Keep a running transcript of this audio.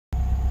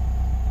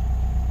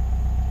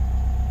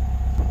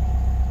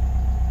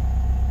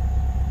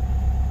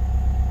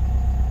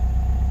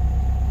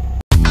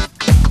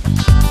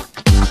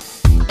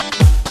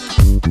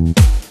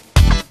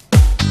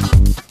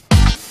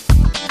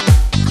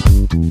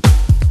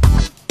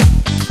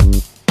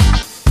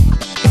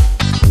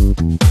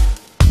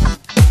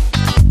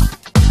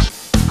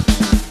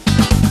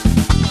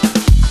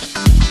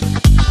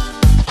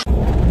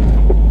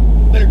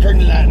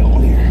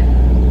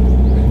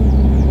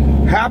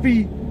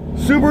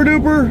super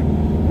duper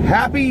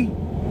happy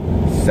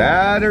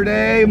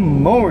Saturday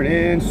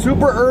morning.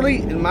 Super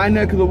early in my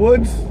neck of the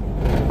woods.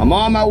 I'm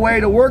on my way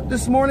to work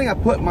this morning. I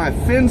put my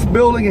fence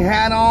building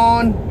hat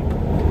on.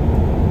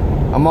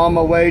 I'm on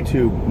my way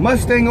to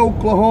Mustang,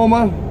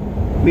 Oklahoma.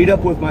 Meet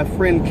up with my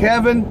friend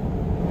Kevin.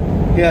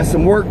 He has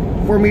some work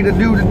for me to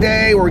do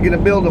today. We're gonna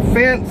build a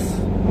fence.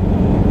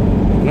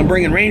 I'm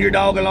bringing Ranger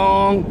Dog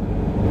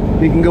along.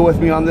 He can go with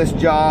me on this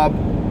job.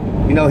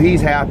 You know,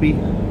 he's happy.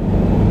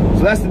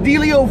 So that's the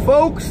dealio,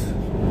 folks.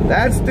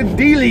 That's the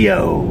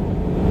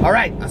dealio. All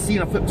right, I'll see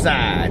you on the flip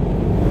side.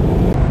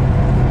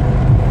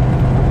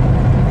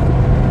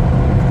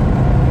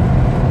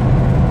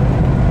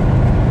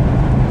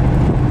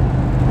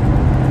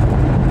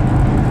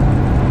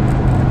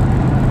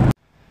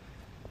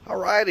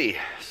 Alrighty,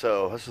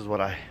 so this is what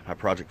my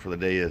project for the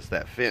day is,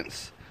 that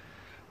fence.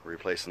 We're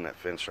replacing that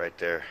fence right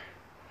there.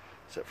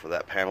 Except for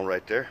that panel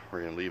right there.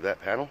 We're gonna leave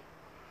that panel.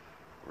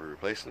 We're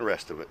replacing the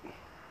rest of it.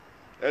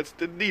 That's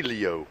the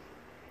dealio.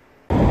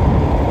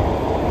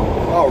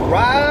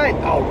 Alright,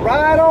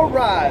 alright,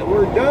 alright.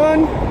 We're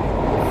done.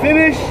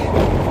 Finished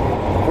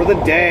for the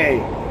day.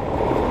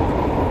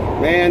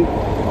 Man,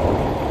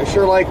 I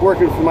sure like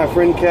working for my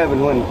friend Kevin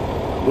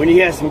when he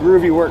has some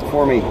groovy work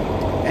for me.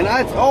 And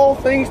that's all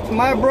thanks to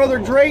my brother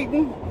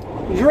Drayton.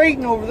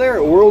 Drayton over there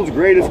at World's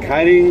Greatest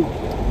Kiting.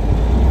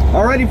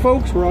 Alrighty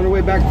folks, we're on our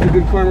way back to the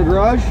Good Karma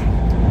Garage.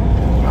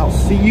 I'll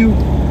see you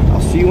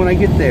when I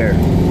get there.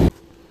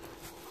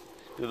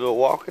 The little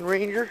walking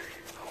ranger.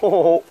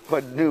 Oh, my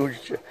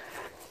dude.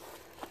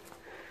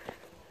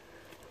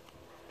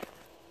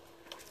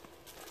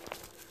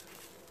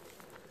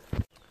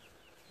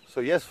 So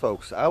yes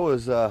folks, I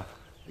was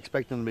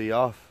expecting to be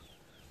off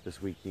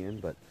this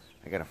weekend, but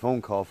I got a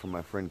phone call from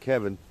my friend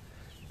Kevin,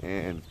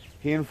 and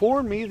he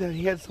informed me that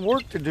he had some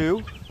work to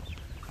do,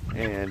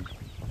 and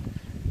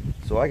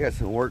so I got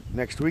some work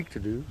next week to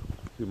do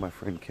with my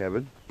friend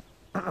Kevin.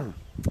 And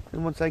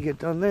once I get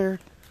done there,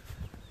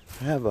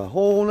 I have a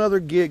whole nother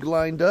gig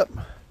lined up.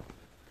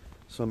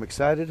 So I'm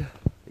excited,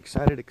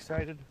 excited,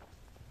 excited.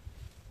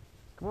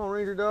 Come on,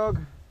 Ranger Dog.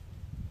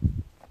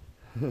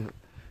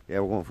 Yeah,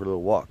 we're going for a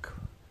little walk.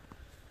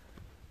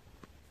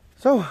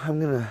 So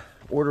I'm gonna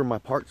order my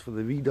parts for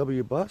the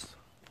VW bus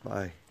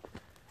by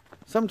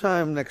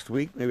sometime next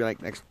week, maybe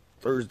like next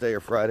Thursday or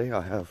Friday.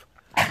 I'll have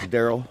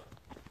Daryl.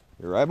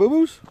 You right,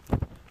 boo-boos?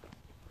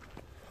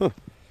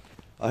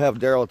 I'll have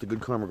Daryl at the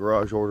Good Karma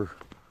Garage order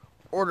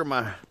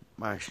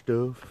my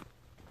stuff.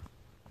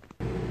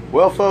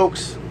 Well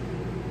folks,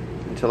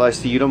 until I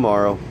see you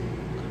tomorrow,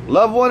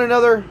 love one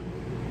another,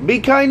 be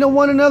kind to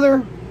one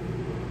another,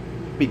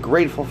 be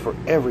grateful for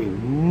every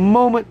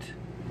moment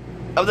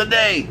of the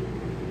day.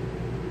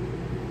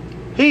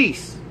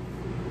 Peace,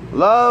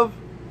 love,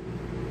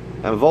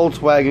 and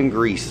Volkswagen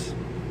grease.